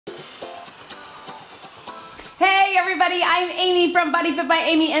Hey everybody, I'm Amy from BodyFit by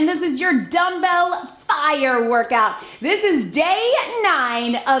Amy, and this is your dumbbell fire workout. This is day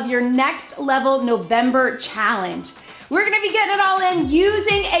 9 of your next level November challenge. We're gonna be getting it all in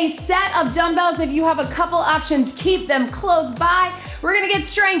using a set of dumbbells. If you have a couple options, keep them close by. We're gonna get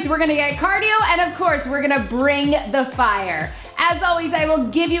strength, we're gonna get cardio, and of course, we're gonna bring the fire. As always, I will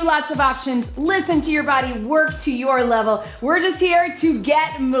give you lots of options. Listen to your body, work to your level. We're just here to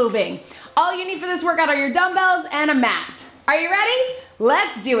get moving. All you need for this workout are your dumbbells and a mat. Are you ready?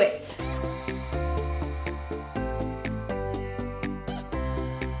 Let's do it.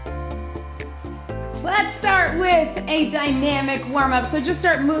 Let's start with a dynamic warm-up. So just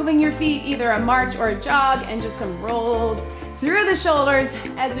start moving your feet, either a march or a jog, and just some rolls through the shoulders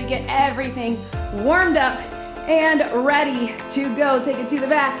as we get everything warmed up and ready to go. Take it to the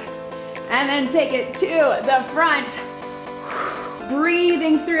back and then take it to the front.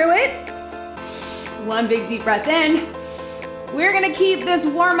 Breathing through it. One big deep breath in. We're gonna keep this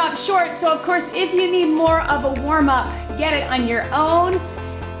warm-up short, so of course if you need more of a warm-up, get it on your own.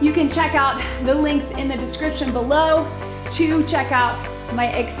 You can check out the links in the description below to check out my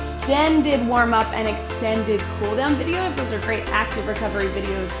extended warm-up and extended cool-down videos. Those are great active recovery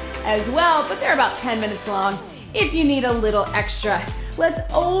videos as well, but they're about 10 minutes long if you need a little extra. Let's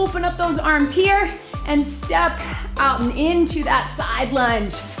open up those arms here and step out and into that side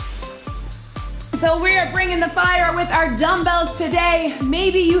lunge. So we are bringing the fire with our dumbbells today.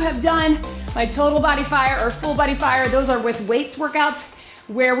 Maybe you have done my total body fire or full body fire. Those are with weights workouts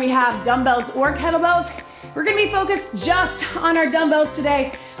where we have dumbbells or kettlebells. We're gonna be focused just on our dumbbells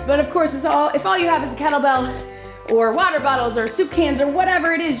today, but of course, if all you have is a kettlebell or water bottles or soup cans or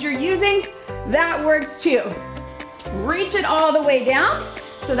whatever it is you're using, that works too. Reach it all the way down,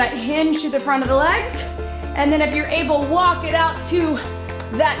 so that hinge to the front of the legs, and then if you're able, walk it out to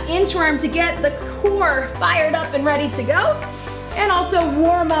that inchworm to get the core fired up and ready to go, and also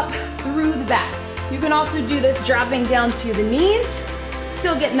warm up through the back. You can also do this dropping down to the knees,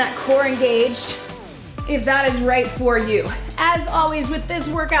 still getting that core engaged, if that is right for you. As always with this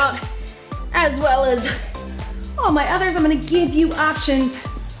workout, as well as all my others, I'm gonna give you options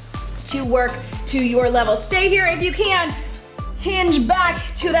to work to your level. Stay here if you can. Hinge back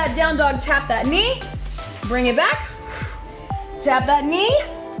to that down dog, tap that knee, bring it back, tap that knee,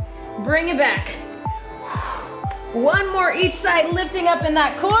 bring it back. One more each side, lifting up in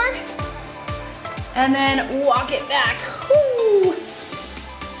that core, and then walk it back. Woo.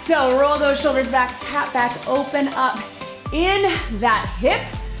 So roll those shoulders back, tap back, open up in that hip,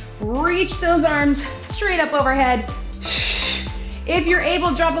 reach those arms straight up overhead. If you're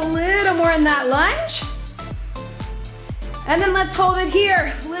able, drop a little more in that lunge. And then let's hold it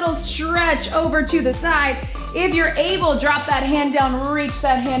here. Little stretch over to the side. If you're able, drop that hand down, reach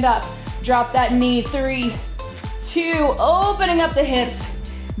that hand up. Drop that knee, 3, 2, opening up the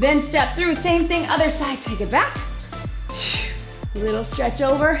hips. Then step through, same thing, other side, take it back. Little stretch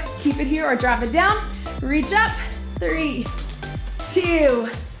over, keep it here or drop it down. Reach up, 3, 2,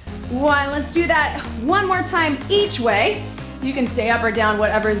 1. Let's do that one more time each way. You can stay up or down,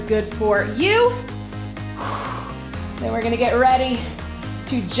 whatever is good for you. Then we're gonna get ready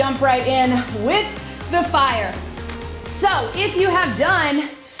to jump right in with the fire. So if you have done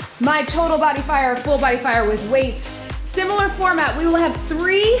my total body fire, full body fire with weights, similar format, we will have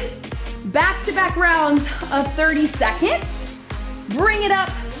 3 back-to-back rounds of 30 seconds. Bring it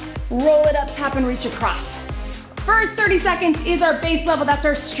up, roll it up, tap and reach across. First 30 seconds is our base level, that's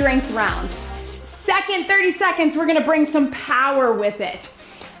our strength round. Second 30 seconds, we're gonna bring some power with it.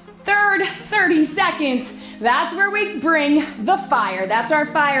 Third 30 seconds, that's where we bring the fire. That's our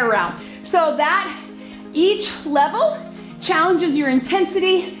fire round. So that each level challenges your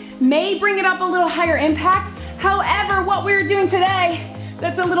intensity, may bring it up a little higher impact. However, what we're doing today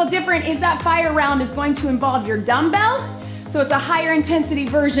that's a little different is that fire round is going to involve your dumbbell. So it's a higher intensity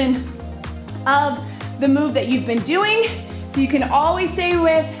version of the move that you've been doing. So you can always stay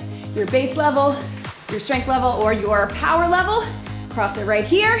with your base level, your strength level, or your power level. Cross it right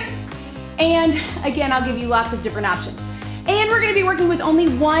here. And again, I'll give you lots of different options. And we're gonna be working with only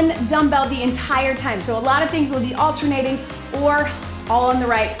one dumbbell the entire time. So a lot of things will be alternating or all on the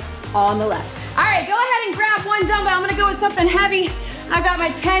right, all on the left. All right, go ahead and grab one dumbbell. I'm gonna go with something heavy. I've got my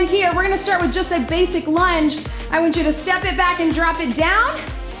 10 here. We're gonna start with just a basic lunge. I want you to step it back and drop it down.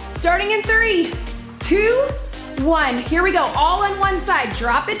 Starting in 3, 2, 1. Here we go, all on one side.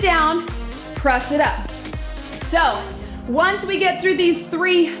 Drop it down, press it up. So once we get through these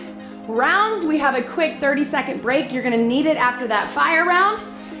 3 rounds, we have a quick 30-second break. You're gonna need it after that fire round.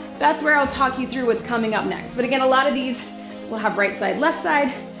 That's where I'll talk you through what's coming up next. But again, a lot of these will have right side, left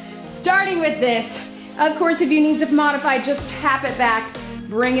side. Starting with this, Of course, if you need to modify, just tap it back,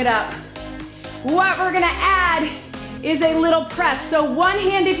 bring it up. What we're gonna add is a little press. So one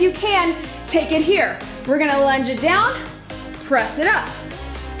hand, if you can, take it here. We're gonna lunge it down, press it up.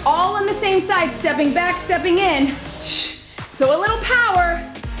 All on the same side, stepping back, stepping in. So a little power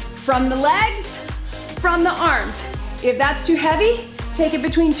from the legs, from the arms. If that's too heavy, take it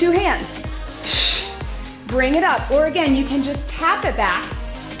between two hands. Bring it up. Or again, you can just tap it back,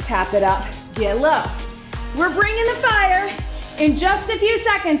 tap it up, get low. We're bringing the fire in just a few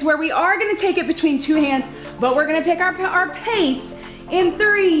seconds where we are gonna take it between two hands, but we're gonna pick our pace in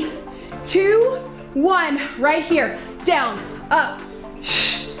 3, 2, 1, right here. Down, up,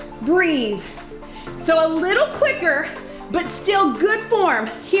 breathe. So a little quicker, but still good form.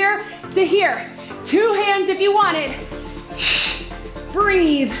 Here to here. Two hands if you want it.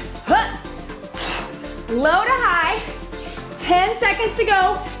 Breathe. Low to high. 10 seconds to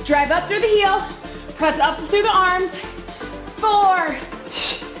go. Drive up through the heel. Press up through the arms. 4,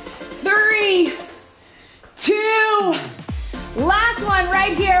 3, 2. Last one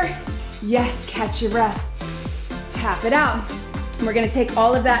right here. Yes, catch your breath. Tap it out. We're gonna take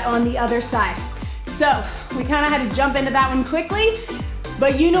all of that on the other side. So we kind of had to jump into that one quickly,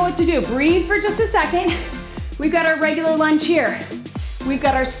 but you know what to do. Breathe for just a second. We've got our regular lunge here. We've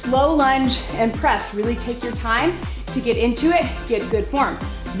got our slow lunge and press. Really take your time to get into it, get good form.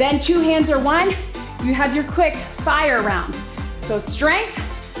 Then two hands are one, you have your quick fire round. So strength,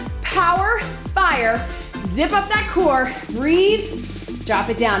 power, fire. Zip up that core, breathe, drop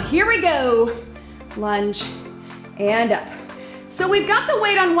it down. Here we go. Lunge and up. So we've got the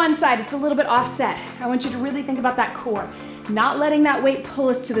weight on one side, it's a little bit offset. I want you to really think about that core, not letting that weight pull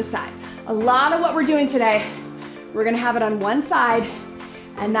us to the side. A lot of what we're doing today, we're gonna have it on one side,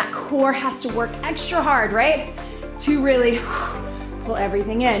 and that core has to work extra hard, right? To really pull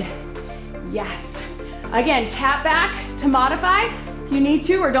everything in. Yes. Again, tap back to modify if you need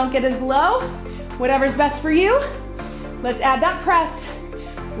to, or don't get as low. Whatever's best for you. Let's add that press.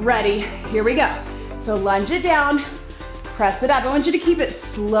 Ready, here we go. So lunge it down, press it up. I want you to keep it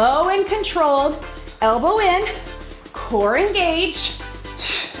slow and controlled. Elbow in, core engage.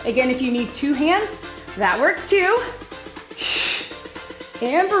 Again, if you need two hands, that works too.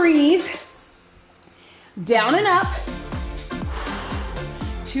 And breathe. Down and up.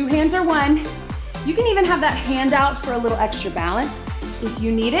 Two hands are one. You can even have that hand out for a little extra balance if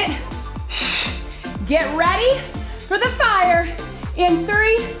you need it. Get ready for the fire in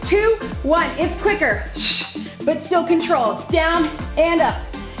 3, 2, 1. It's quicker, but still controlled. Down and up,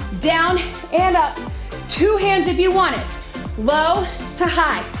 down and up. Two hands if you want it. Low to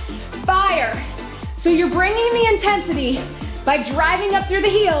high. Fire. So you're bringing the intensity by driving up through the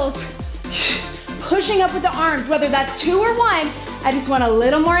heels, pushing up with the arms, whether that's 2 or 1. I just want a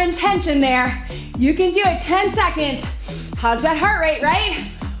little more intention there. You can do it, 10 seconds. How's that heart rate, right?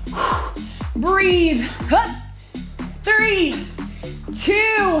 Breathe. 3,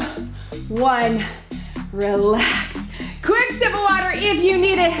 2, 1. Relax. Quick sip of water if you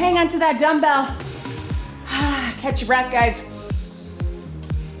need it. Hang on to that dumbbell. Catch your breath, guys.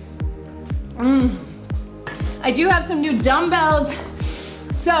 I do have some new dumbbells,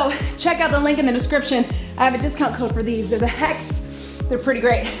 so check out the link in the description. I have a discount code for these. They're the Hex. They're pretty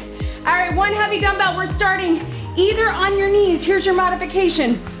great. All right, one heavy dumbbell. We're starting either on your knees. Here's your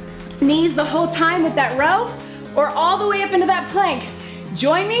modification. Knees the whole time with that row, or all the way up into that plank.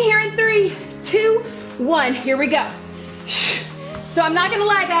 Join me here in 3, 2, 1. Here we go. So I'm not gonna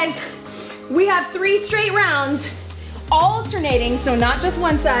lie, guys. We have 3 straight rounds, alternating, so not just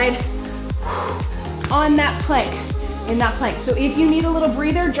one side, on that plank, in that plank. So if you need a little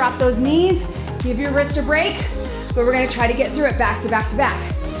breather, drop those knees, give your wrist a break, but we're gonna try to get through it back to back to back.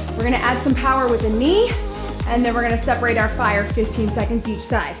 We're gonna add some power with the knee, and then we're gonna separate our fire 15 seconds each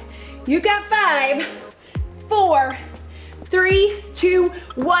side. You've got 5, 4, 3, 2,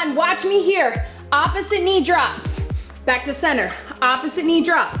 1. Watch me here. Opposite knee drops, back to center. Opposite knee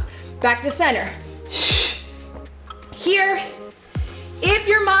drops, back to center. Here, if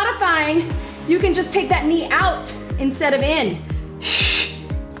you're modifying, you can just take that knee out instead of in.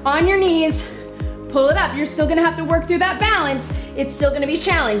 On your knees, pull it up. You're still gonna have to work through that balance. It's still gonna be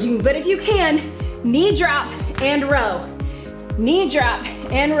challenging, but if you can, knee drop and row. Knee drop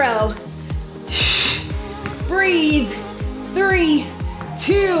and row. Breathe. 3,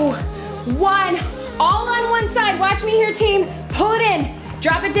 2, 1. All on one side. Watch me here, team. Pull it in,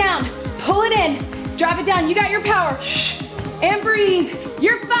 drop it down. Pull it in, drop it down. You got your power. And breathe.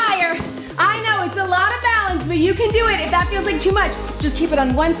 Your fire. I know it's a lot of balance, but you can do it. If that feels like too much, just keep it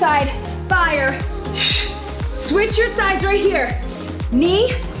on one side. Fire. Switch your sides right here.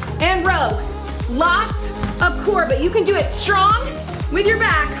 Knee and row. Lots of core, but you can do it strong with your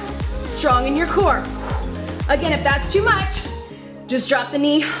back, strong in your core. Again, if that's too much, just drop the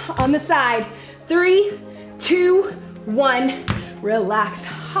knee on the side. 3, 2, 1, relax.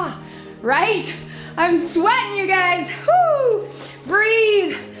 Ha, right? I'm sweating, you guys. Woo!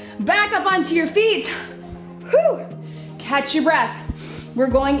 Breathe. Back up onto your feet. Woo! Catch your breath. We're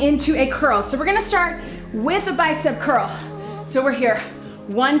going into a curl. So we're gonna start with a bicep curl. So we're here,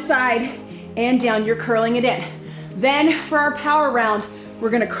 one side and down. You're curling it in. Then for our power round, we're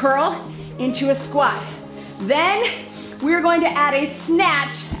gonna curl into a squat. Then we're going to add a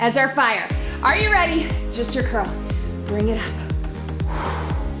snatch as our fire. Are you ready? Just your curl. Bring it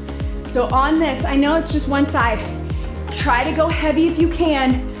up. So on this, I know it's just one side. Try to go heavy if you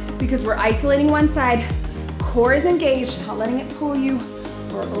can because we're isolating one side. Core is engaged, not letting it pull you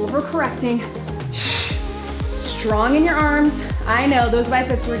or overcorrecting. Strong in your arms. I know those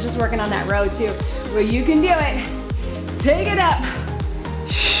biceps were just working on that row too, but you can do it. Take it up.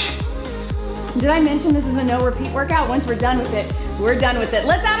 Did I mention this is a no repeat workout? Once we're done with it, we're done with it.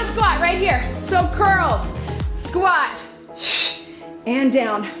 Let's add a squat right here. So curl, squat, and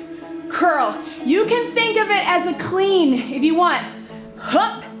down. Curl. You can think of it as a clean if you want.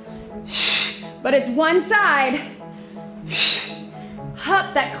 Hup. But it's one side.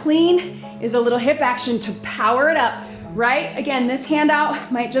 Hup. That clean is a little hip action to power it up, right? Again, this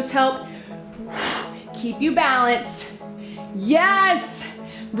handout might just help keep you balanced. Yes.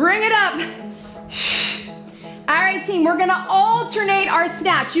 Bring it up. All right, team, we're gonna alternate our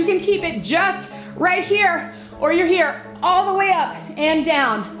snatch. You can keep it just right here, or you're here, all the way up and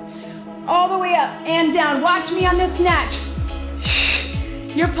down. All the way up and down. Watch me on this snatch.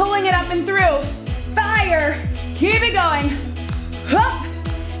 You're pulling it up and through. Fire. Keep it going. Up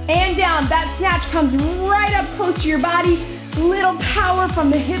and down. That snatch comes right up close to your body. Little power from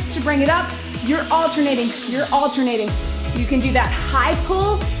the hips to bring it up. You're alternating. You're alternating. You can do that high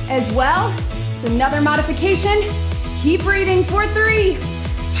pull as well. It's another modification. Keep breathing for 3,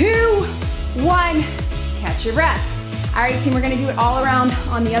 2, 1. Catch your breath. All right, team, we're gonna do it all around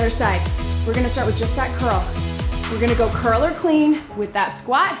on the other side. We're gonna start with just that curl. We're gonna go curl or clean with that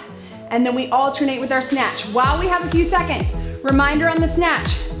squat, and then we alternate with our snatch. While we have a few seconds, reminder on the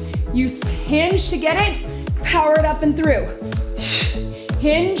snatch, you hinge to get it, power it up and through.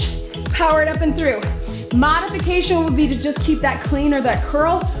 Hinge, power it up and through. Modification would be to just keep that clean or that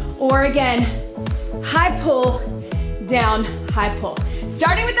curl, or again, high pull, down, high pull.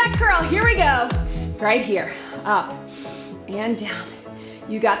 Starting with that curl, here we go. Right here, up and down.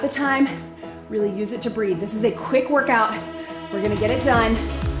 You got the time, really use it to breathe. This is a quick workout. We're gonna get it done.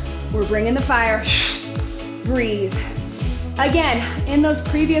 We're bringing the fire, breathe. Again, in those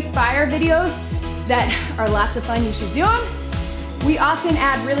previous fire videos that are lots of fun, you should do them. We often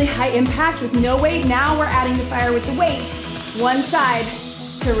add really high impact with no weight. Now we're adding the fire with the weight, one side,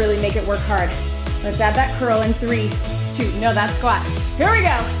 to really make it work hard. Let's add that curl in 3, 2, no, that squat. Here we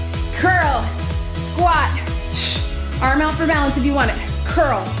go. Curl, squat, arm out for balance if you want it.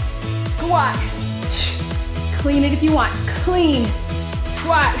 Curl, squat, clean it if you want. Clean,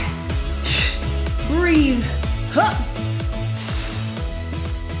 squat, breathe, hup.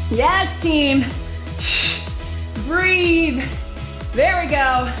 Yes, team. Breathe. There we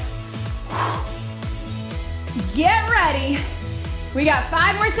go. Get ready. We got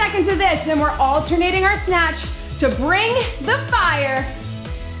 5 more seconds of this, then we're alternating our snatch to bring the fire.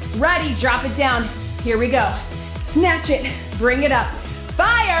 Ready, drop it down. Here we go. Snatch it, bring it up.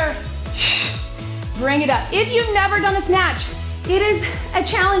 Fire, bring it up. If you've never done a snatch, it is a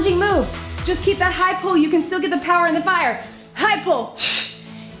challenging move. Just keep that high pull. You can still get the power in the fire. High pull,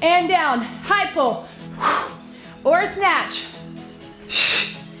 and down, high pull, or snatch.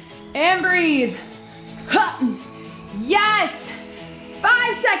 And breathe. Yes.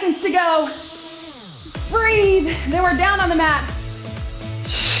 5 seconds to go. Breathe. Then we're down on the mat.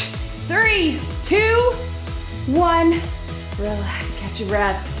 3, 2, 1. Relax. Catch your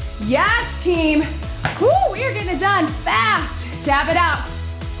breath. Yes, team. Woo, we are getting it done fast. Tap it out.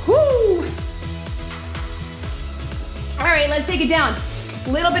 Woo. All right, let's take it down.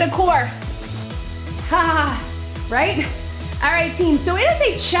 Little bit of core. Ha, right? All right, team, so it is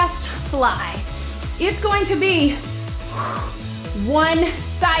a chest fly. It's going to be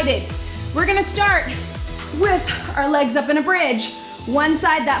one-sided. We're gonna start with our legs up in a bridge. One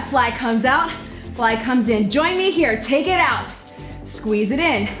side, that fly comes out, fly comes in. Join me here, take it out. Squeeze it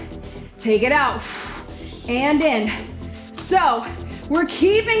in, take it out, and in. So, we're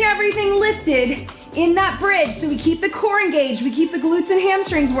keeping everything lifted in that bridge, so we keep the core engaged, we keep the glutes and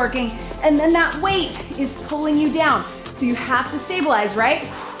hamstrings working, and then that weight is pulling you down. So you have to stabilize, right?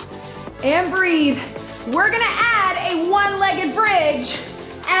 and breathe. We're gonna add a one-legged bridge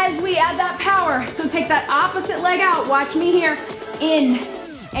as we add that power. So take that opposite leg out. Watch me here. In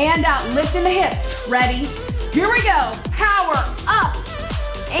and out, lifting the hips. Ready? Here we go. Power up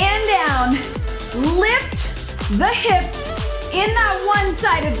and down. Lift the hips in that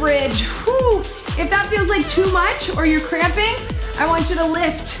one-sided bridge. Whew. If that feels like too much or you're cramping, I want you to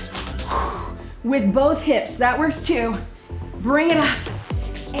lift with both hips. That works too. Bring it up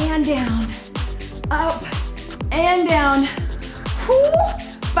and down. Up and down. Whew.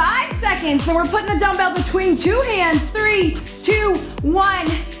 5 seconds. Then we're putting the dumbbell between two hands. 3, 2,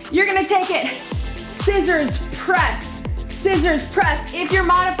 1. You're gonna take it. Scissors press. Scissors press. If you're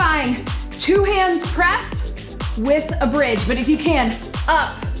modifying, two hands press with a bridge. But if you can,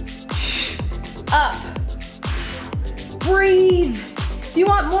 up, up. Breathe. If you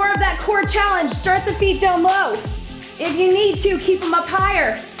want more of that core challenge, start the feet down low. If you need to, keep them up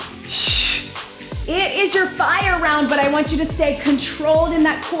higher. It is your fire round, but I want you to stay controlled in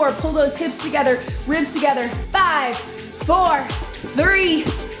that core. Pull those hips together, ribs together. 5, 4, 3,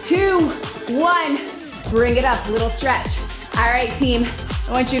 2, 1. Bring it up, little stretch. All right, team,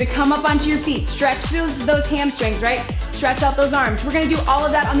 I want you to come up onto your feet. Stretch those hamstrings, right? Stretch out those arms. We're gonna do all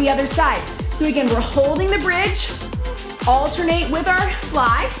of that on the other side. So again, we're holding the bridge, alternate with our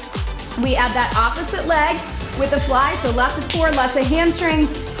fly. We add that opposite leg with the fly, so lots of core, lots of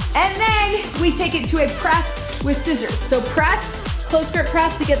hamstrings. And then we take it to a press with scissors. So press, close grip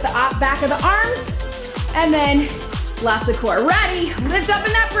press to get the back of the arms, and then lots of core. Ready, lift up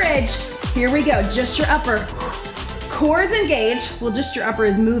in that bridge. Here we go, just your upper. Core is engaged. Well, just your upper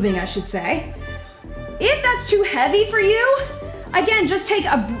is moving, I should say. If that's too heavy for you, again, just take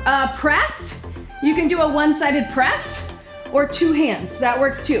a press. You can do a one-sided press or two hands, that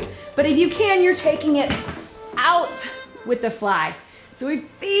works too. But if you can, you're taking it out with the fly. So we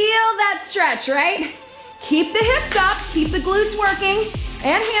feel that stretch, right? Keep the hips up, keep the glutes working,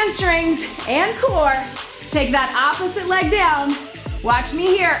 and hamstrings, and core. Take that opposite leg down. Watch me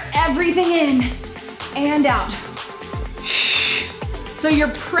here, everything in and out. So you're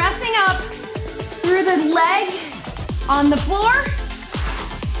pressing up through the leg on the floor,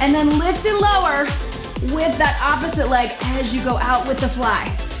 and then lift and lower with that opposite leg as you go out with the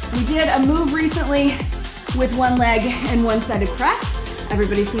fly. We did a move recently with one leg and one-sided press.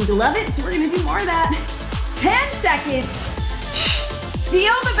 Everybody seemed to love it, so we're gonna do more of that. 10 seconds.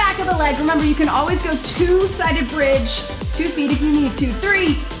 Feel the back of the leg. Remember, you can always go two-sided bridge, 2 feet if you need to.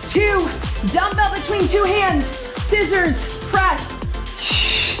 3, 2, dumbbell between two hands, scissors, press.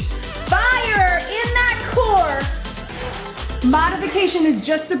 Fire in that core. Modification is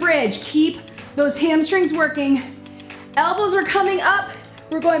just the bridge. Keep those hamstrings working. Elbows are coming up.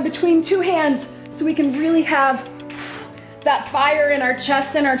 We're going between two hands so we can really have that fire in our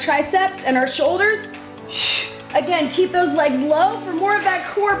chest and our triceps and our shoulders. Again, keep those legs low for more of that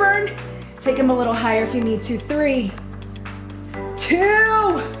core burn. Take them a little higher if you need to. 3,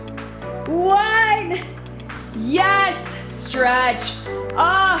 2, 1. Yes, stretch.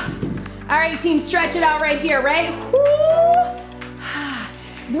 All right, team, stretch it out right here, right? Woo.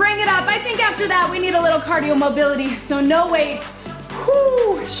 Bring it up. I think after that, we need a little cardio mobility, so no weights.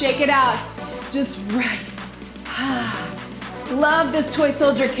 Woo. Shake it out. Just right. Love this toy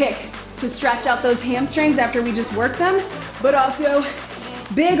soldier kick to stretch out those hamstrings after we just work them, but also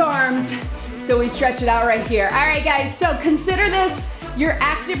big arms, so we stretch it out right here. All right, guys, so consider this your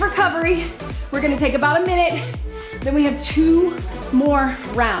active recovery. We're gonna take about a minute, then we have 2 more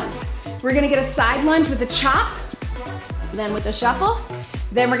rounds. We're gonna get a side lunge with a chop, then with a shuffle,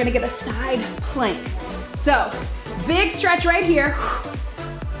 then we're gonna get a side plank. So, big stretch right here.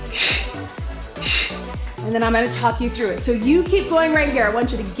 And then I'm gonna talk you through it. So you keep going right here. I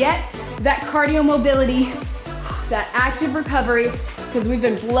want you to get that cardio mobility, that active recovery, because we've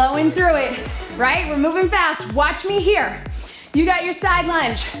been blowing through it, right? We're moving fast. Watch me here. You got your side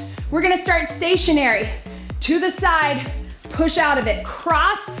lunge. We're gonna start stationary. To the side, push out of it.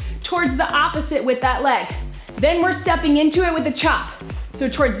 Cross towards the opposite with that leg. Then we're stepping into it with the chop. So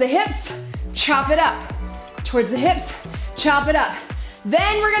towards the hips, chop it up. Towards the hips, chop it up.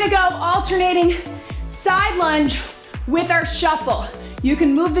 Then we're gonna go alternating side lunge with our shuffle. You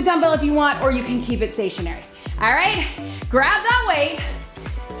can move the dumbbell if you want, or you can keep it stationary. All right, grab that weight,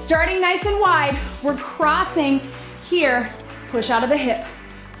 starting nice and wide. We're crossing here, push out of the hip.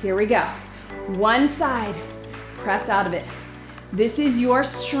 Here we go. One side, press out of it. This is your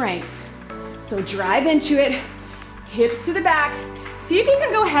strength. So drive into it, hips to the back. See if you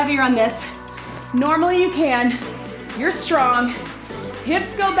can go heavier on this. Normally you can. You're strong.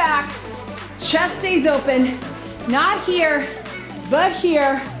 Hips go back. Chest stays open. Not here, but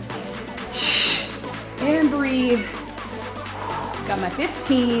here. and breathe. Got my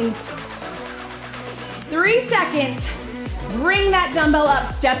 15s. 3 seconds. Bring that dumbbell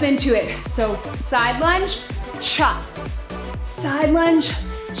up, step into it. So side lunge, chop. Side lunge,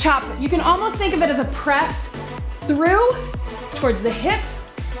 chop. You can almost think of it as a press through towards the hip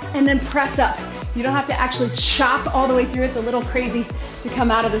and then press up. You don't have to actually chop all the way through. It's a little crazy to come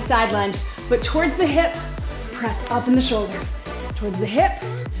out of the side lunge, but towards the hip, press up in the shoulder. Towards the hip,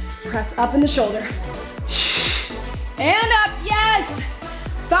 press up in the shoulder. And up, yes!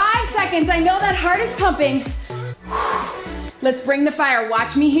 5 seconds, I know that heart is pumping. Let's bring the fire,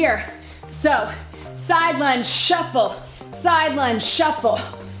 watch me here. So, side lunge, shuffle. Side lunge, shuffle.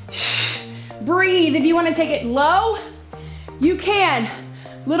 Breathe, if you wanna take it low, you can.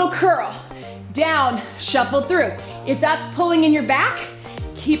 Little curl, down, shuffle through. If that's pulling in your back,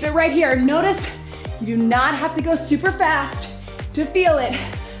 keep it right here. Notice you do not have to go super fast to feel it.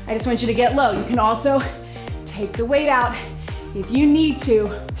 I just want you to get low. You can also take the weight out if you need to.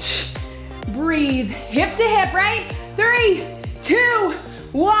 Breathe, hip to hip, right? 3, 2,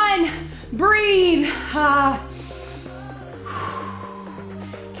 1, breathe.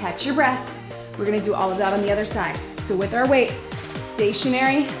 Catch your breath. We're gonna do all of that on the other side. So with our weight,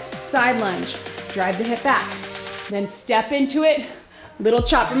 stationary side lunge, drive the hip back, then step into it, little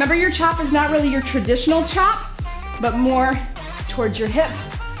chop. Remember, your chop is not really your traditional chop, but more towards your hip,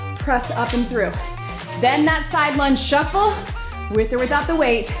 press up and through. Then that side lunge shuffle, with or without the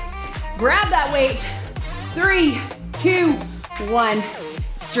weight. Grab that weight. 3, 2, 1.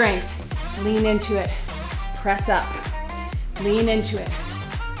 Strength. Lean into it. Press up. Lean into it.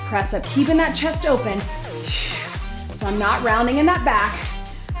 Press up. Keeping that chest open. So I'm not rounding in that back.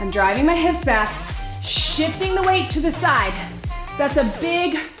 I'm driving my hips back, shifting the weight to the side. That's a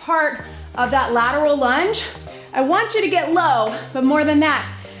big part of that lateral lunge. I want you to get low, but more than that,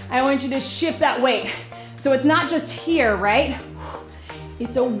 I want you to shift that weight. So it's not just here, right?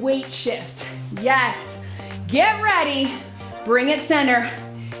 It's a weight shift. Yes. Get ready. Bring it center.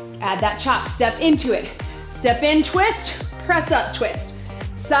 Add that chop. Step into it. Step in, twist, press up, twist.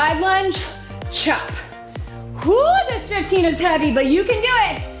 Side lunge, chop. Whoo, this 15 is heavy, but you can do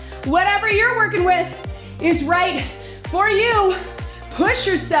it. Whatever you're working with is right for you. Push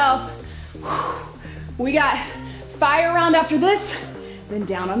yourself. We got fire round after this, then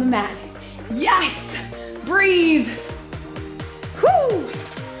down on the mat. Yes, breathe. Whoo,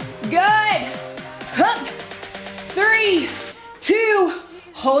 good. Up. 3, 2,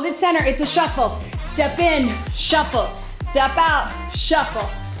 hold it center. It's a shuffle. Step in, shuffle. Step out, shuffle.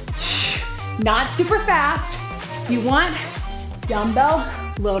 Not super fast. You want dumbbell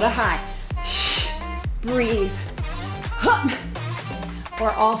low to high. Breathe. Hup.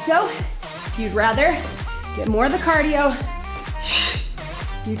 Or also, if you'd rather get more of the cardio,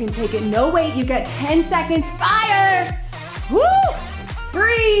 you can take it no weight. You get 10 seconds. Fire. Woo.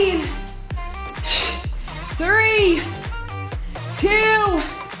 Breathe. 3, 2,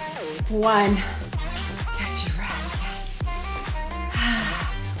 1. Catch your breath.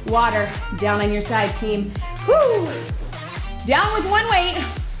 Yes. Water down on your side, team. Woo. Down with one weight.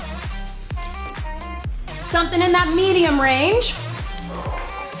 Something in that medium range.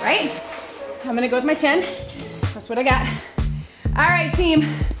 Right? I'm gonna go with my 10. That's what I got. All right, team.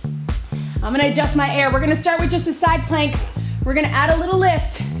 I'm gonna adjust my air. We're gonna start with just a side plank. We're gonna add a little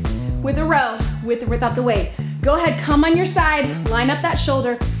lift with a row, with or without the weight. Go ahead, come on your side, line up that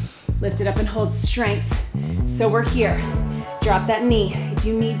shoulder, lift it up and hold strength. So we're here. Drop that knee if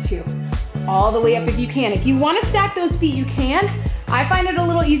you need to. All the way up if you can. If you wanna stack those feet, you can. I find it a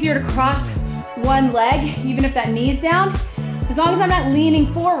little easier to cross one leg, even if that knee's down. As long as I'm not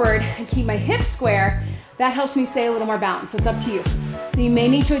leaning forward and keep my hips square, that helps me stay a little more balanced, so it's up to you. So you may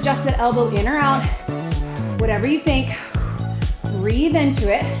need to adjust that elbow in or out, whatever you think. Breathe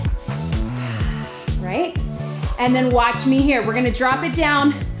into it, right? And then watch me here. We're gonna drop it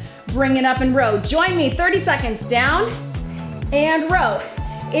down, bring it up and row. Join me, 30 seconds, down and row.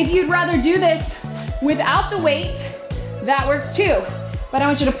 If you'd rather do this without the weight, that works too. But I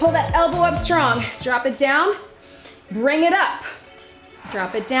want you to pull that elbow up strong. Drop it down, bring it up.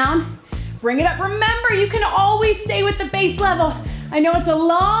 Drop it down, bring it up. Remember, you can always stay with the base level. I know it's a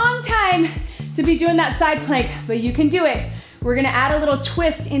long time to be doing that side plank, but you can do it. We're gonna add a little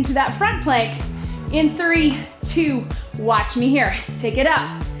twist into that front plank. In 3, 2, watch me here. Take it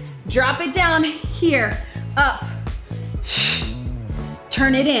up, drop it down here, up.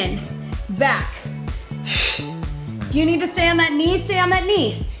 Turn it in, back. If you need to stay on that knee, stay on that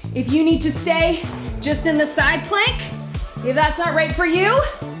knee. If you need to stay just in the side plank, if that's not right for you,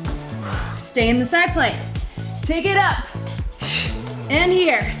 stay in the side plank. Take it up and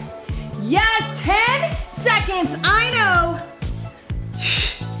here. Yes, 10 seconds, I know.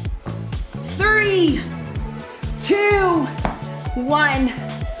 3, 2, 1.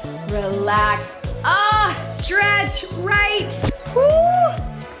 Relax. Stretch right.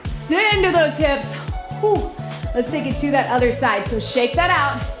 Woo. Sit into those hips. Woo. Let's take it to that other side. So shake that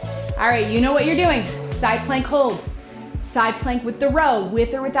out. All right, you know what you're doing. Side plank hold. Side plank with the row,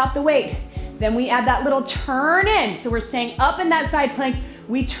 with or without the weight. Then we add that little turn in. So we're staying up in that side plank.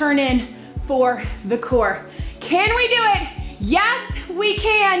 We turn in for the core. Can we do it? Yes, we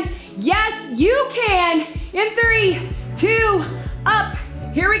can. Yes, you can. In 3, 2, up.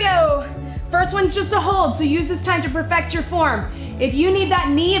 Here we go. First one's just a hold, so use this time to perfect your form. If you need that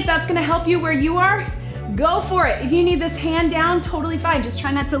knee, if that's gonna help you where you are, go for it. If you need this hand down, totally fine. Just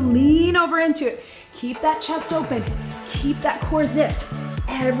try not to lean over into it. Keep that chest open. Keep that core zipped.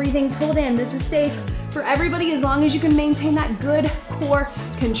 Everything pulled in. This is safe for everybody as long as you can maintain that good core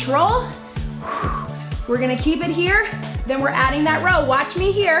control. We're gonna keep it here. Then we're adding that row. Watch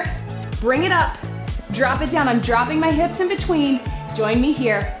me here. Bring it up. Drop it down. I'm dropping my hips in between. Join me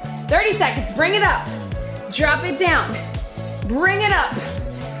here. 30 seconds, bring it up. Drop it down. Bring it up.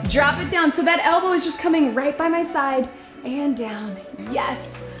 Drop it down. So that elbow is just coming right by my side and down.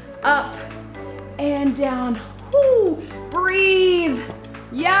 Yes, up and down. Woo. Breathe.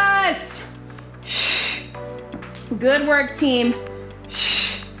 Yes. Good work, team.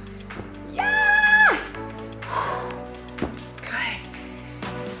 Yeah. Good.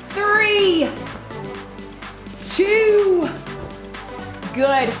 3, 2,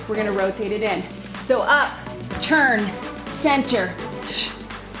 good. We're gonna rotate it in. So up, turn, center,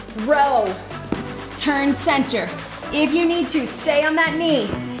 row, turn, center. If you need to, stay on that knee.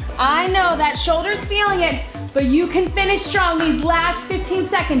 I know that shoulder's feeling it, but you can finish strong these last 15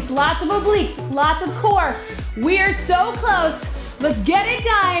 seconds. Lots of obliques, lots of core. We are so close. Let's get it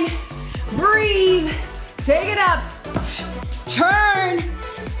done. Breathe, take it up, turn,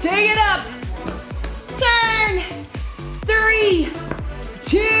 take it up, turn. 3,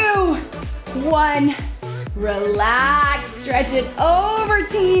 2, 1. Relax, stretch it over,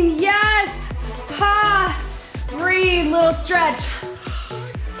 team. Yes. Ha. Breathe, little stretch.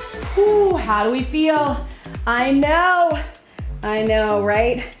 Whew, how do we feel? I know,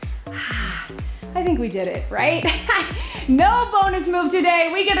 right? I think we did it, right? No bonus move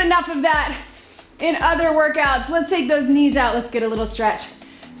today. We get enough of that in other workouts. Let's take those knees out. Let's get a little stretch.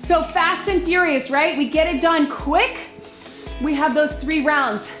 So fast and furious, right? We get it done quick. We have those 3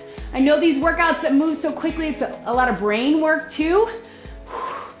 rounds. I know these workouts that move so quickly, it's a lot of brain work too.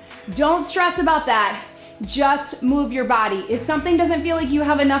 Don't stress about that. Just move your body. If something doesn't feel like you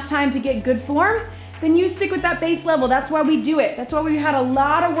have enough time to get good form, then you stick with that base level. That's why we do it. That's why we've had a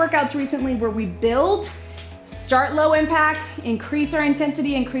lot of workouts recently where we build, start low impact, increase our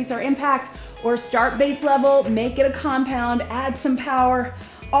intensity, increase our impact, or start base level, make it a compound, add some power.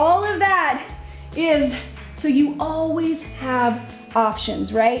 All of that is so you always have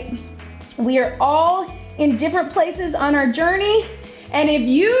options, right? We are all in different places on our journey, and if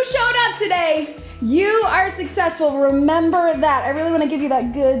you showed up today, you are successful. Remember that. I really want to give you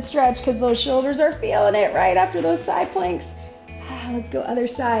that good stretch because those shoulders are feeling it right after those side planks. Let's go other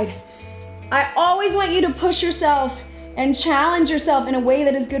side. I always want you to push yourself and challenge yourself in a way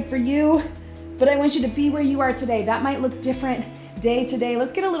that is good for you, but I want you to be where you are today. That might look different day to day.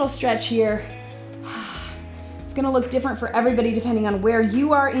 Let's get a little stretch here. It's gonna look different for everybody depending on where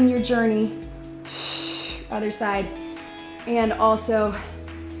you are in your journey. Other side. And also,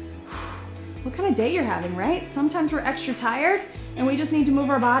 what kind of day you're having, right? Sometimes we're extra tired and we just need to move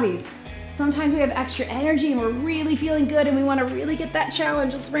our bodies. Sometimes we have extra energy and we're really feeling good and we wanna really get that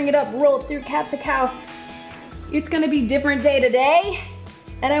challenge. Let's bring it up, roll it through cat to cow. It's gonna be different day to day,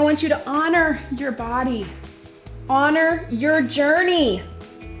 and I want you to honor your body. Honor your journey.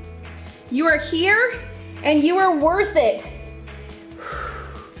 You are here and you are worth it.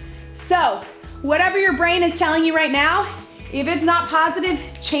 So, whatever your brain is telling you right now, if it's not positive,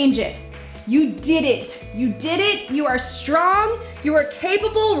 change it. You did it. You did it. You are strong. You are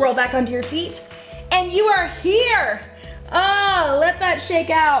capable. Roll back onto your feet. And you are here. Let that shake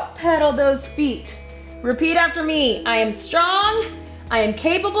out. Pedal those feet. Repeat after me. I am strong. I am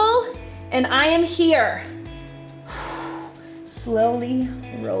capable. And I am here. Slowly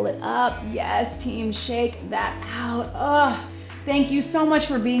roll it up. Yes, team, shake that out. Thank you so much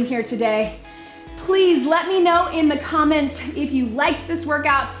for being here today. Please let me know in the comments if you liked this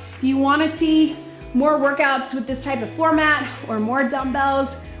workout. If you want to see more workouts with this type of format or more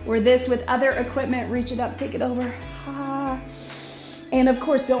dumbbells or this with other equipment, reach it up, take it over. And of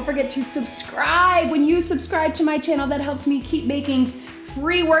course, don't forget to subscribe. When you subscribe to my channel, that helps me keep making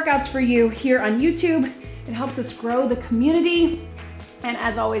free workouts for you here on YouTube. It helps us grow the community. And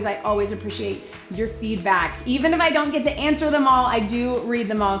as always, I always appreciate your feedback. Even if I don't get to answer them all, I do read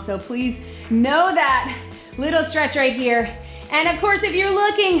them all. So please know that. Little stretch right here. And of course, if you're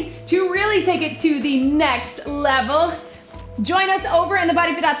looking to really take it to the next level, join us over in the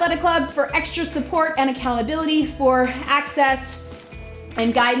BodyFit Athletic Club for extra support and accountability, for access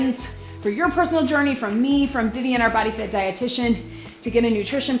and guidance for your personal journey from me, from Vivian, our BodyFit dietitian, to get a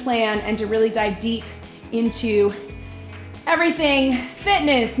nutrition plan and to really dive deep into everything: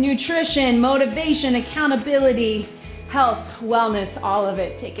 fitness, nutrition, motivation, accountability, health, wellness, all of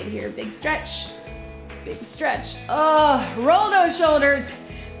it. Take it here, big stretch, big stretch. Oh, roll those shoulders.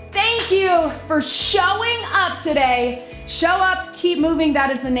 Thank you for showing up today. Show up, keep moving. That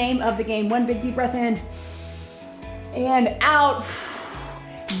is the name of the game. One big deep breath in and out.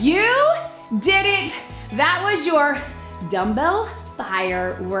 You did it. That was your dumbbell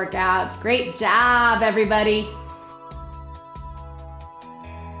fire workout. Great job, everybody.